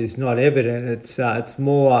self-love is not evident. It's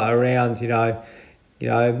more around, eat on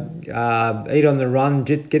the run,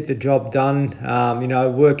 get the job done,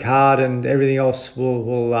 work hard, and everything else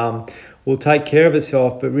will take care of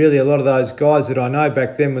itself. But really, a lot of those guys that I know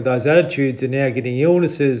back then with those attitudes are now getting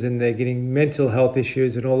illnesses, and they're getting mental health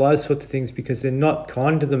issues and all those sorts of things, because they're not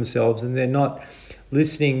kind to themselves, and they're not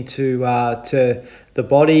listening to the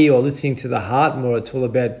body or listening to the heart more. It's all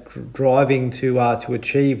about driving to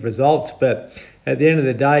achieve results. But at the end of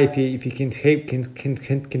the day, if you can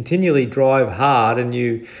continually drive hard and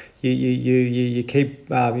you keep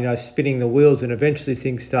spinning the wheels, and eventually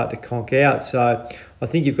things start to conk out. So I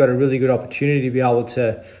think you've got a really good opportunity to be able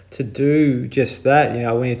to do just that.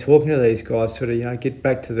 When you're talking to these guys, sort of get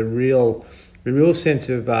back to the real sense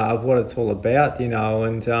of what it's all about.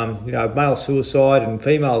 And male suicide and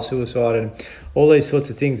female suicide and all these sorts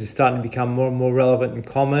of things are starting to become more and more relevant and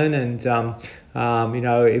common. And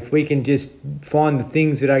if we can just find the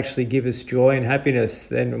things that actually give us joy and happiness,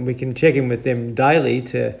 then we can check in with them daily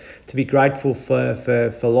to be grateful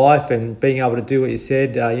for life and being able to do what you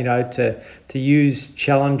said, to use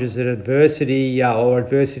challenges and adversity or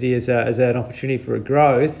adversity as an opportunity for a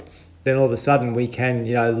growth. Then all of a sudden we can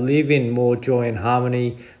live in more joy and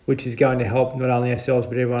harmony, which is going to help not only ourselves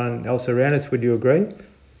but everyone else around us. Would you agree?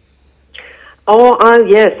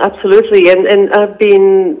 Yes, absolutely. And I've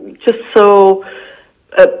been just so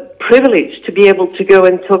privileged to be able to go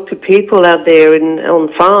and talk to people out there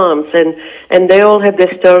on farms, and they all have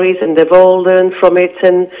their stories, and they've all learned from it,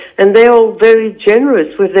 and they're all very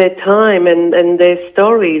generous with their time and their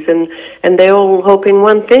stories, and they're all hoping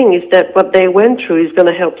one thing, is that what they went through is going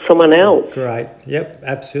to help someone else. Great. Yep,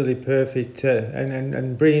 absolutely perfect.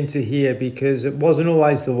 And brilliant to hear, because it wasn't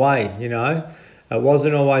always the way, It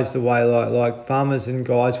wasn't always the way. Like farmers and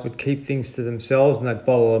guys would keep things to themselves and they'd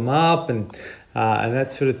bottle them up and that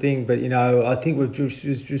sort of thing. But I think we've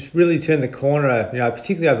just really turned the corner.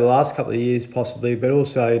 Particularly over the last couple of years, possibly, but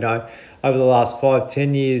also over the last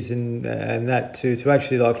 5-10 years, and that to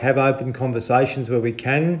actually have open conversations where we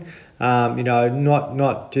can,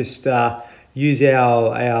 not just use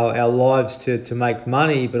our lives to make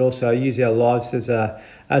money, but also use our lives as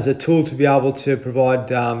a tool to be able to provide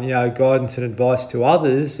guidance and advice to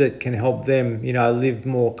others that can help them live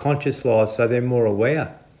more conscious lives, so they're more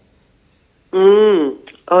aware.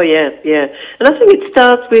 Oh yeah. And I think it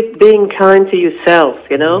starts with being kind to yourself,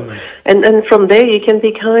 and from there you can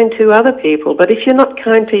be kind to other people. But if you're not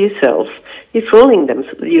kind to yourself, you're fooling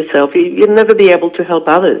yourself. You'll never be able to help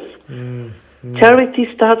others. Charity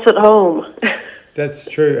starts at home. That's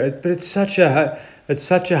true, but it's such a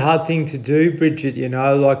hard thing to do, Brigitte.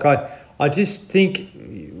 I just think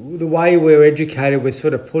the way we're educated, we're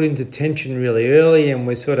sort of put into tension really early, and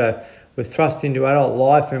we're thrust into adult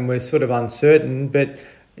life, and we're sort of uncertain. But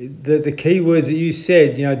the key words that you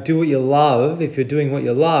said, do what you love. If you're doing what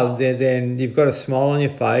you love, then you've got a smile on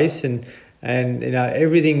your face, and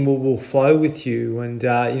everything will flow with you. And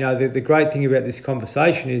the great thing about this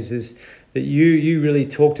conversation is that you really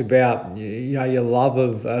talked about your love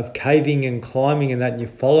of caving and climbing and that, and you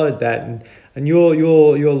followed that, and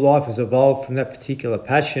your life has evolved from that particular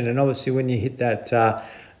passion. And obviously when you hit that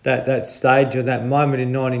stage or that moment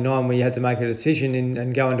in 99 where you had to make a decision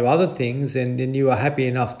and go into other things, and then you were happy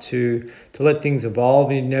enough to let things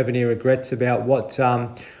evolve, and you didn't have any regrets about what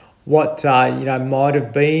might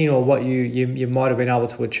have been, or what you might have been able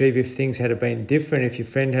to achieve if things had been different, if your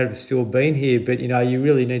friend had still been here. But you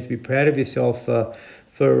really need to be proud of yourself for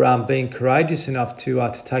being courageous enough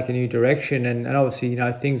to take a new direction, and obviously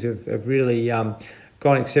things have really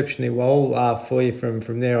gone exceptionally well for you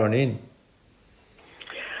from there on in.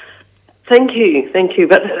 Thank you.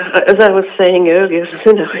 But as I was saying earlier,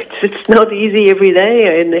 it's not easy every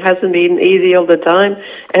day, and it hasn't been easy all the time.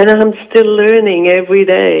 And I'm still learning every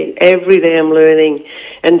day. Every day I'm learning.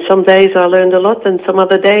 And some days I learned a lot, and some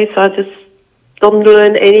other days I just don't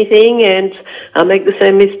learn anything, and I make the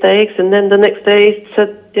same mistakes. And then the next day,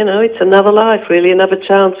 it's another life, really, another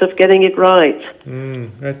chance of getting it right.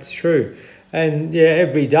 That's true. And yeah,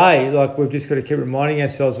 every day, we've just got to keep reminding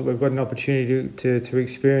ourselves that we've got an opportunity to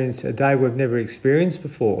experience a day we've never experienced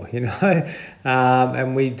before,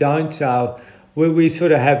 and we don't, we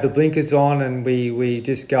sort of have the blinkers on, and we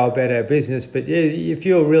just go about our business. But yeah, if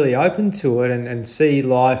you're really open to it and see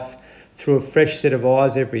life through a fresh set of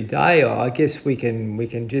eyes every day, I guess we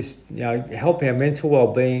can just help our mental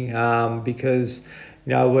well-being, because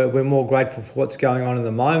we're more grateful for what's going on in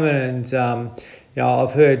the moment. And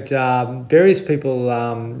I've heard various people,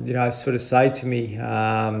 sort of say to me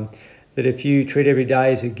that if you treat every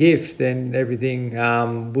day as a gift, then everything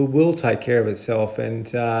will take care of itself.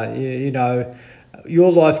 And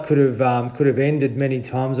your life could have ended many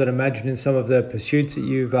times, I'd imagine, in some of the pursuits that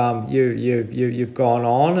you've gone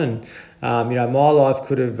on. And my life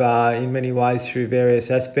could have, in many ways, through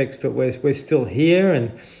various aspects, but we're still here,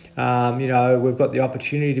 and we've got the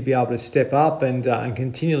opportunity to be able to step up and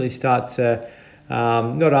continually start to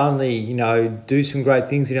not only, do some great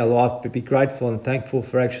things in our life, but be grateful and thankful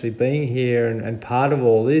for actually being here and part of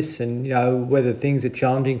all this. And, whether things are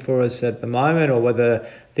challenging for us at the moment or whether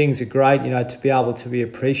things are great, to be able to be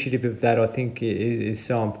appreciative of that, I think is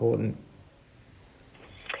so important.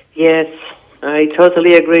 Yes, I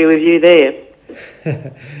totally agree with you there.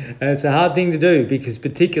 And it's a hard thing to do because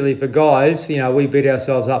particularly for guys, we beat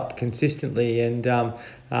ourselves up consistently and,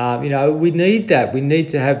 we need that. We need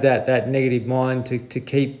to have that negative mind to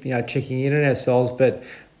keep, checking in on ourselves. But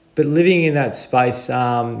living in that space,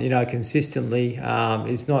 consistently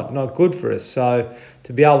is not good for us. So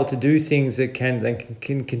to be able to do things that can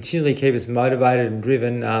continually keep us motivated and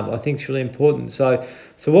driven, I think is really important. So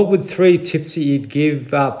what would 3 tips that you'd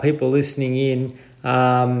give people listening in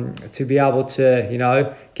to be able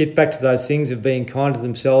to, get back to those things of being kind to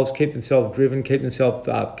themselves, keep themselves driven, keep themselves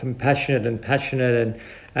compassionate and passionate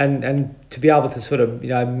and to be able to sort of,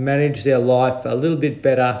 manage their life a little bit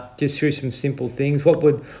better just through some simple things? What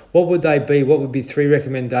would they be? What would be 3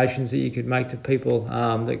 recommendations that you could make to people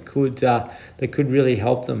that could really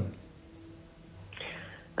help them?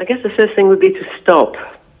 I guess the first thing would be to stop.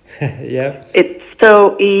 Yeah. It's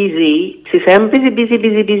so easy to say, I'm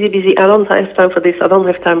busy. I don't have time for this. I don't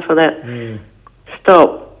have time for that.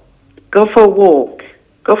 Stop. Go for a walk.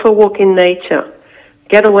 Go for a walk in nature.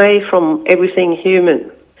 Get away from everything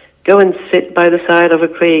human. Go and sit by the side of a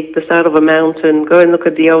creek, the side of a mountain. Go and look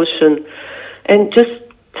at the ocean. And just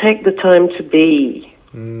take the time to be.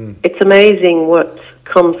 It's amazing what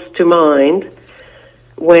comes to mind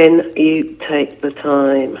when you take the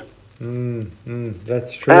time.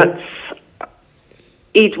 That's true.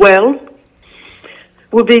 Eat well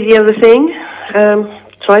would be the other thing.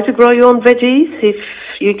 Try to grow your own veggies. If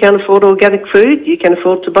you can afford organic food, you can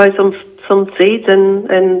afford to buy some seeds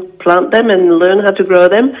and plant them and learn how to grow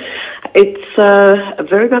them. It's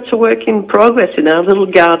very much a work in progress in our little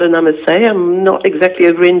garden, I must say. I'm not exactly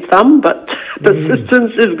a green thumb, but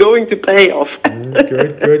persistence is going to pay off.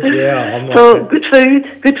 Good, yeah. So good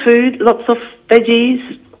food, lots of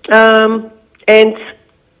veggies, and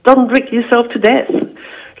don't drink yourself to death.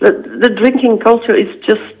 The drinking culture is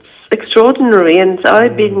just extraordinary, and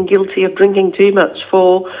I've been guilty of drinking too much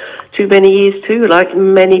for too many years too, like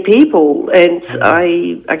many people. And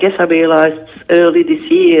I guess I realized early this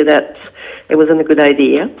year that it wasn't a good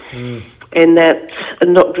idea, and that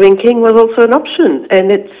not drinking was also an option.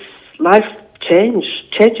 And it's life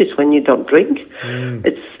changes when you don't drink.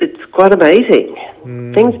 It's quite amazing.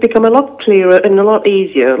 Things become a lot clearer and a lot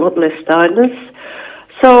easier, a lot less tiredness.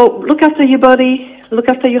 So look after your body, look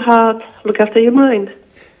after your heart, look after your mind.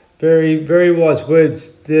 Very, very wise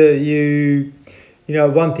words.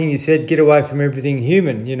 One thing you said, get away from everything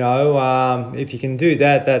human. If you can do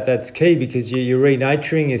that's key because you're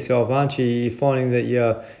renaturing yourself, aren't you? You're finding that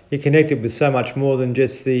you're connected with so much more than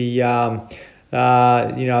just the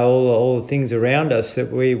all the things around us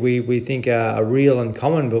that we think are real and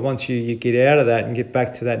common. But once you get out of that and get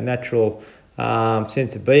back to that natural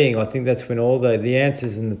sense of being, I think that's when all the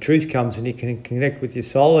answers and the truth comes, and you can connect with your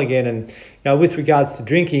soul again. And with regards to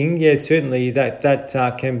drinking, yeah, certainly that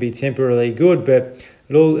can be temporarily good, but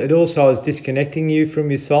it also is disconnecting you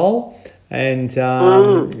from your soul. And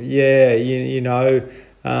that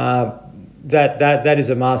is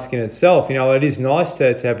a mask in itself. It is nice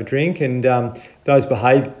to have a drink, and those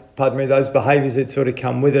behaviours that sort of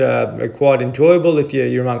come with it are quite enjoyable if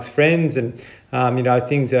you're amongst friends, and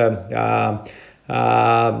things are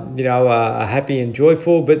happy and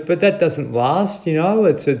joyful, but that doesn't last.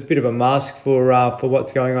 It's a bit of a mask for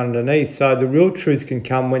what's going on underneath. So the real truth can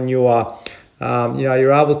come when you are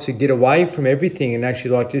you're able to get away from everything and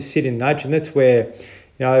actually just sit in nature. And that's where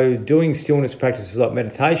doing stillness practices like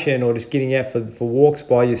meditation or just getting out for walks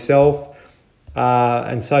by yourself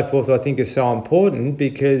and so forth, I think is so important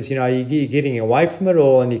because you're getting away from it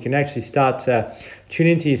all, and you can actually start to tune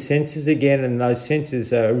into your senses again, and those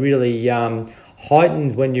senses are really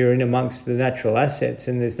heightened when you're in amongst the natural assets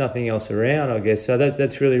and there's nothing else around, I guess. So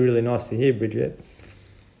that's really, really nice to hear, Brigitte.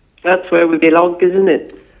 That's where we belong, isn't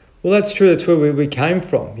it? Well, that's true. That's where we came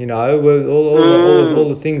from. All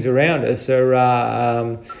the things around us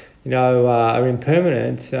are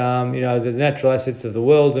impermanent. The natural assets of the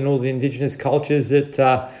world and all the indigenous cultures that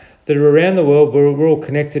are around the world. We're all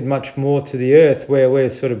connected much more to the earth, where we're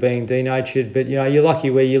sort of being denatured. But you're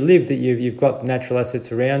lucky where you live that you've got natural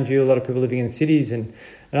assets around you. A lot of people living in cities and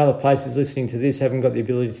other places listening to this haven't got the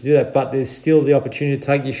ability to do that. But there's still the opportunity to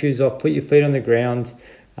take your shoes off, put your feet on the ground.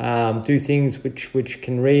 Do things which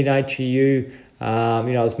can renature you,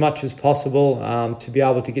 as much as possible, to be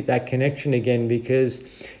able to get that connection again, because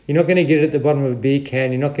you're not going to get it at the bottom of a beer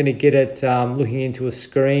can. You're not going to get it looking into a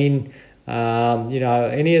screen.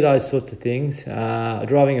 any of those sorts of things,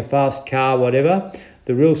 driving a fast car, whatever.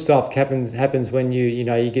 The real stuff happens when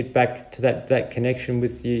you get back to that connection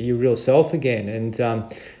with your real self again, and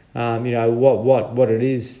what it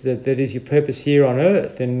is that is your purpose here on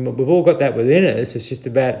earth. And we've all got that within us. It's just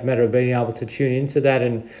about a matter of being able to tune into that,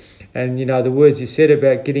 and the words you said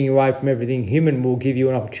about getting away from everything human will give you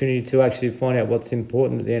an opportunity to actually find out what's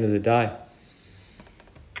important at the end of the day.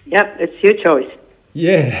 Yep, it's your choice.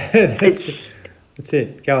 Yeah, that's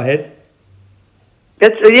it. Go ahead. I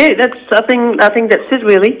think that's it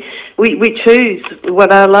really. We choose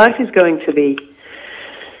what our life is going to be,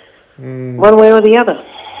 one way or the other.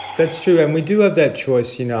 That's true, and we do have that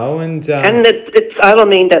choice, and it's. I don't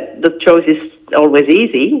mean that the choice is always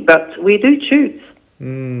easy, but we do choose.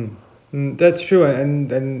 That's true,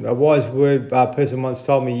 and a wise word person once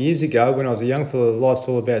told me years ago when I was a young fella, life's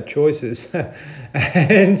all about choices, and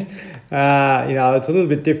it's a little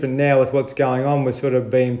bit different now with what's going on. We're sort of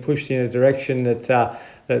being pushed in a direction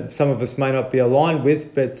that some of us may not be aligned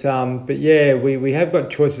with, but yeah, we have got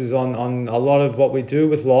choices on a lot of what we do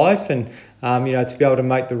with life, and to be able to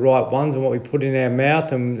make the right ones, and what we put in our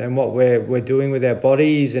mouth, and what we're doing with our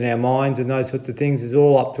bodies and our minds and those sorts of things is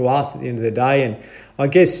all up to us at the end of the day. And I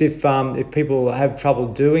guess if people have trouble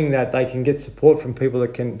doing that, they can get support from people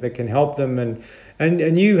that can help them. And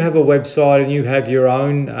you have a website, and you have your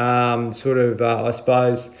own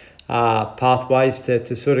pathways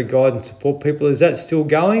to sort of guide and support people. Is that still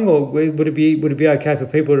going, or would it be okay for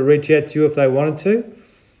people to reach out to you if they wanted to?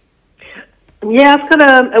 Yeah, I've got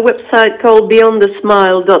a website called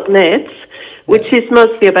beyondthesmile.net, which is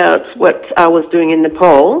mostly about what I was doing in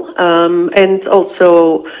Nepal, and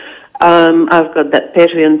also I've got that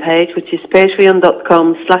Patreon page, which is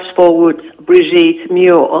patreon.com/Brigitte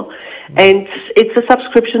Muir, and it's a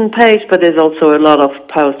subscription page, but there's also a lot of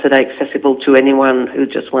posts that are accessible to anyone who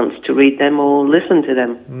just wants to read them or listen to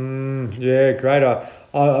them. Yeah, great.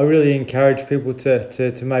 I really encourage people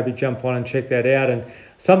to maybe jump on and check that out. And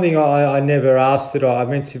something I never asked that I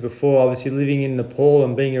mentioned before, obviously living in Nepal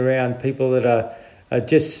and being around people that are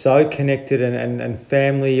just so connected and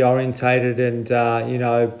family orientated, and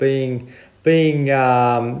being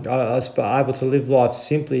able to live life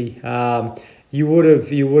simply. You would have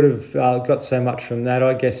got so much from that,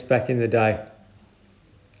 I guess, back in the day.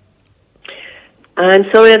 I'm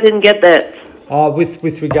sorry, I didn't get that.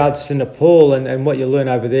 With regards to Nepal and what you learn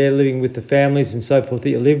over there, living with the families and so forth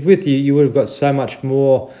that you lived with, you would have got so much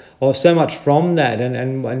more, or so much from that,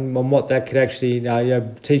 and what that could actually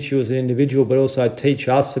teach you as an individual, but also teach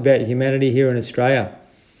us about humanity here in Australia.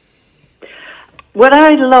 What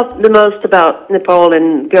I love the most about Nepal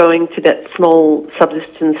and going to that small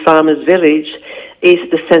subsistence farmers village is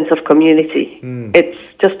the sense of community. It's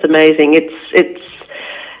just amazing. It's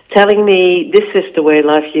telling me this is the way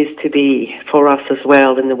life used to be for us as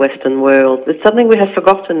well in the Western world. It's something we have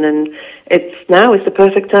forgotten, and now is the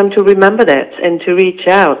perfect time to remember that and to reach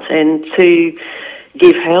out and to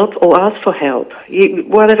give help or ask for help.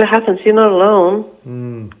 Whatever happens, you're not alone.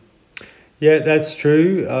 Yeah, that's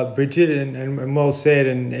true, Brigitte, and well said.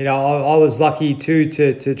 And I was lucky too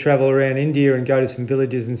to travel around India and go to some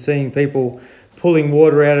villages and seeing people pulling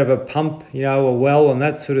water out of a pump, a well and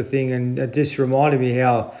that sort of thing. And it just reminded me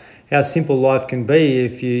how simple life can be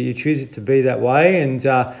if you choose it to be that way. And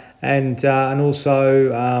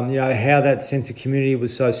also how that sense of community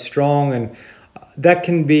was so strong, and that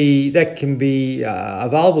can be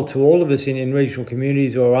available to all of us in regional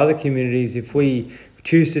communities or other communities if we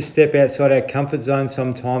choose to step outside our comfort zone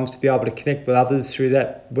sometimes to be able to connect with others through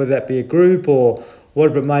that, whether that be a group or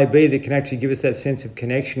whatever it may be, that can actually give us that sense of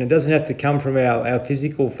connection. It doesn't have to come from our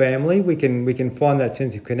physical family. We can find that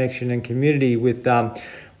sense of connection and community with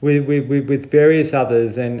various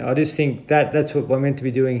others. And I just think that's what we're meant to be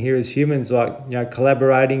doing here as humans, like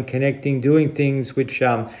collaborating, connecting, doing things which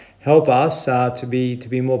help us to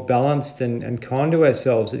be more balanced and kind to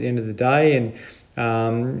ourselves at the end of the day. And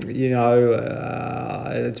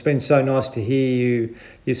it's been so nice to hear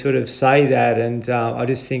you sort of say that, and I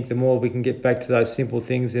just think the more we can get back to those simple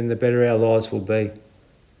things, then the better our lives will be.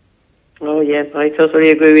 Oh yeah, I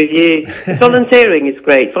totally agree with you. Volunteering is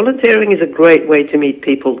great. Volunteering is a great way to meet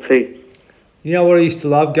people too. You know what I used to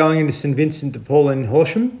love? Going into St Vincent de Paul in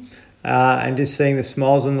Horsham, and just seeing the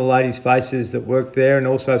smiles on the ladies' faces that worked there, and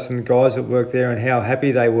also some guys that worked there, and how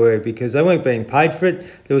happy they were because they weren't being paid for it.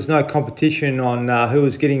 There was no competition on who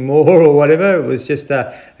was getting more or whatever. It was just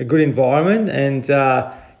a good environment. And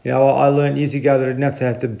I learned years ago that I didn't have to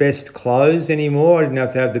have the best clothes anymore. I didn't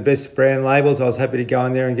have to have the best brand labels. I was happy to go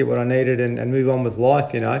in there and get what I needed and move on with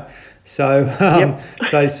life, So,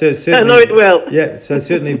 so certainly, I know it well. Yeah, so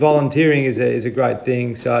certainly volunteering is a great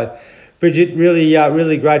thing. So, Brigitte,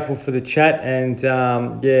 really grateful for the chat, and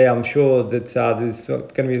I'm sure that there's going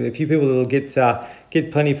to be a few people that will get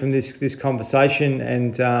plenty from this conversation,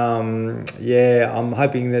 and I'm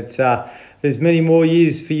hoping that there's many more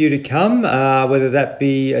years for you to come, whether that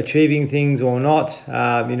be achieving things or not.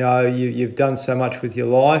 You've done so much with your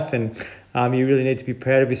life, and you really need to be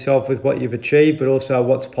proud of yourself with what you've achieved, but also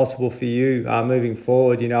what's possible for you moving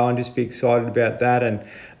forward. And just be excited about that, and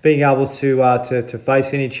being able to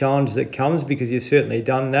face any challenge that comes, because you've certainly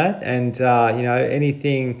done that. And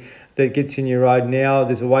anything that gets in your road now,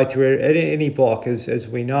 there's a way through any block, as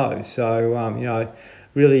we know. So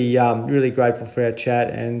really grateful for our chat,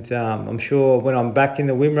 and I'm sure when I'm back in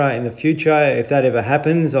the Wimmera in the future, if that ever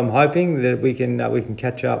happens, I'm hoping that we can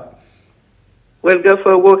catch up. We'll go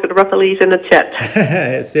for a walk at Rapalese and a chat.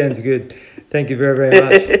 It sounds good. Thank you very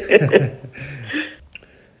much.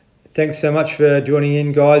 Thanks so much for joining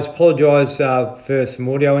in, guys. Apologise for some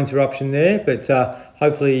audio interruption there, but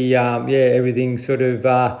hopefully, everything sort of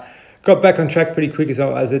got back on track pretty quick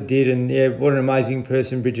as it did. And what an amazing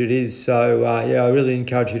person Brigitte is. So I really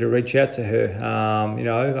encourage you to reach out to her.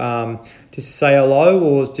 Just to say hello,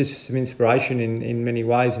 or just for some inspiration in many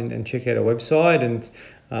ways, and check out her website, and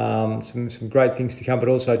some great things to come. But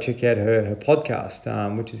also check out her podcast,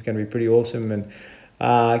 which is going to be pretty awesome. And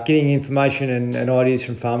getting information and ideas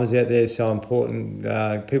from farmers out there is so important.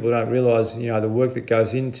 People don't realise, the work that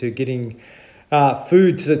goes into getting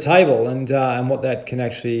food to the table, and what that can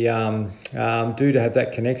actually do to have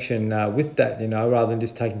that connection with that, rather than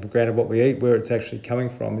just taking for granted what we eat. Where it's actually coming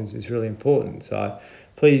from is really important. So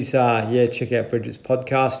please, check out Brigitte's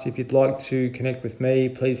podcast. If you'd like to connect with me,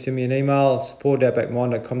 please send me an email,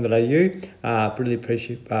 support@outbackmind.com.au. Really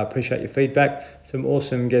appreciate your feedback. Some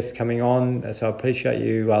awesome guests coming on, so I appreciate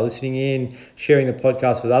you listening in, sharing the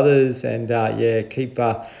podcast with others, and keep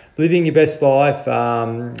living your best life,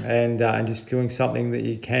 and just doing something that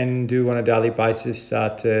you can do on a daily basis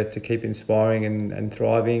to keep inspiring and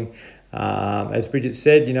thriving. As Brigitte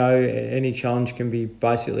said, any challenge can be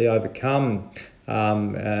basically overcome.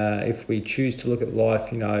 If we choose to look at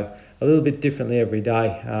life, a little bit differently every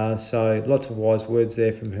day. So lots of wise words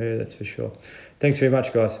there from her, that's for sure. Thanks very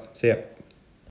much, guys. See ya.